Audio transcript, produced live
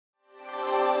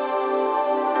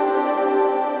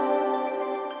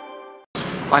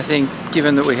I think,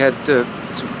 given that we had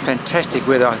some fantastic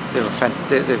weather,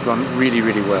 they've gone really,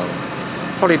 really well.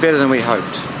 Probably better than we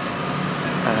hoped.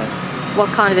 What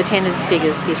kind of attendance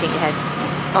figures do you think you had?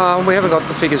 We haven't got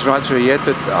the figures right through yet,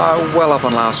 but well up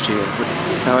on last year.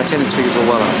 Our attendance figures are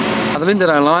well up. The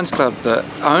Lindenow Lions Club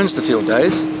owns the field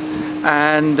days,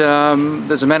 and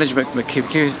there's a management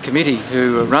committee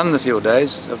who run the field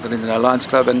days of the Lindenow Lions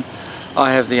Club, and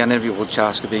I have the unenviable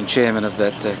task of being chairman of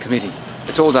that committee.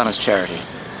 It's all done as charity.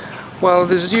 Well,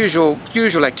 there's usual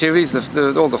activities,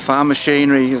 all the farm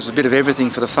machinery. There's a bit of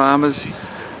everything for the farmers,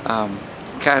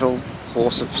 cattle,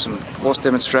 some horse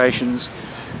demonstrations,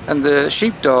 and the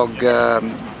sheepdog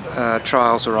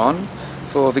trials are on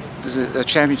for the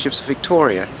championships of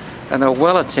Victoria, and they're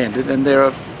well attended, and they're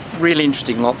a really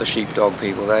interesting lot, the sheepdog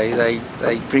people. They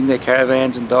bring their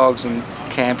caravans and dogs and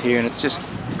camp here, and it's just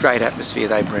great atmosphere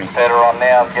they bring. Better on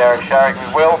now is Gary Sharrock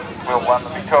with Will. Will won the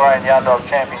Victorian Yard Dog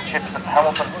Championships at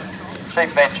Hamilton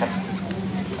Sheep Benching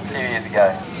a few years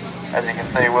ago. As you can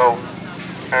see, Will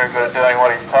very good at doing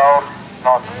what he's told. He's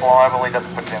nice and pliable, he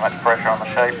doesn't put too much pressure on the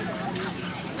sheep.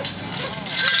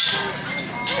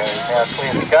 So he's now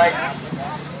cleared the gate.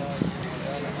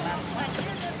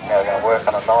 Now we're going to work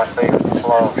on a nice even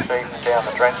flow of sheep down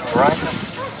the drenching range.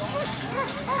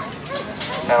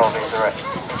 Penalties are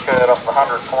incurred off the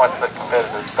 100 points that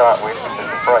competitors start with if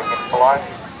there's a break in flow.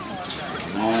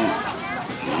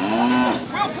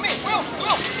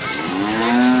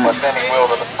 By sending Will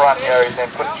to the front, Gary's then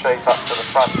put the sheep up to the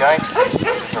front gate, which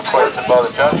is requested by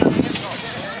the judges.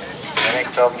 The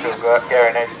next obstacle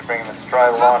Gary needs to bring him as straight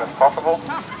a line as possible.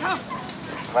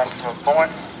 Maximum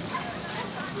points.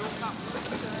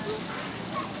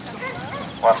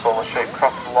 Once all the sheep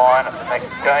cross the line at the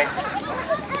next gate,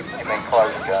 you then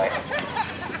close the gate.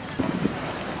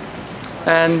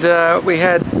 And we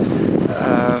had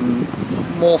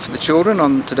more for the children.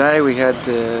 On today we had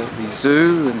the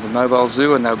zoo and the mobile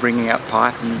zoo, and they were bringing out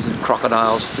pythons and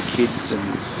crocodiles for the kids, and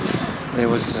there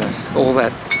was all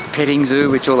that petting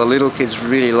zoo which all the little kids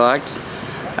really liked,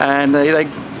 and it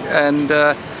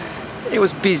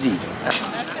was busy.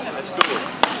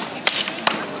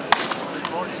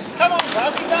 Come on,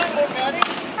 Bobby, don't look at him.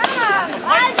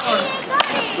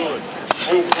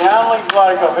 He's the only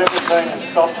bloke I've ever seen in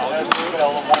Scotland who has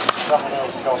fell and wants someone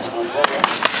else Scotland.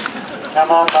 Come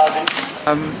on, Bobby.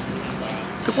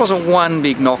 It wasn't one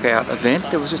big knockout event.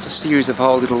 There was just a series of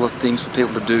whole little things for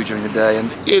people to do during the day.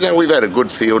 And yeah, we've had a good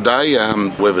field day.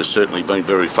 Weather's certainly been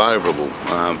very favourable.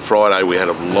 Friday we had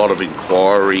a lot of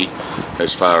inquiry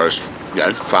as far as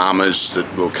farmers that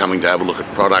were coming to have a look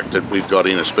at product that we've got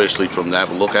in, especially from to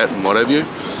have a look at and what have you.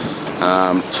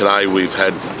 Today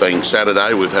being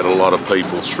Saturday, we've had a lot of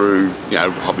people through,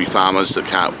 hobby farmers that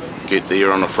can't get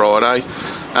there on a Friday.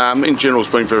 In general,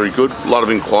 it's been very good. A lot of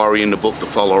inquiry in the book to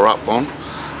follow up on.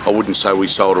 I wouldn't say we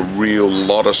sold a real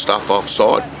lot of stuff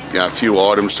off-site. A few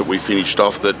items that we finished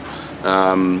off that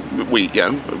we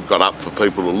got up for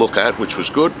people to look at, which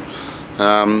was good.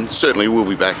 Certainly we'll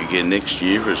be back again next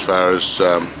year. As far as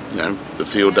the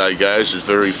field day goes, it's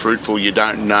very fruitful. You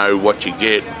don't know what you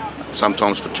get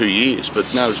sometimes for 2 years, but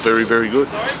no, it's very, very good.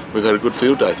 We've had a good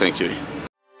field day, thank you.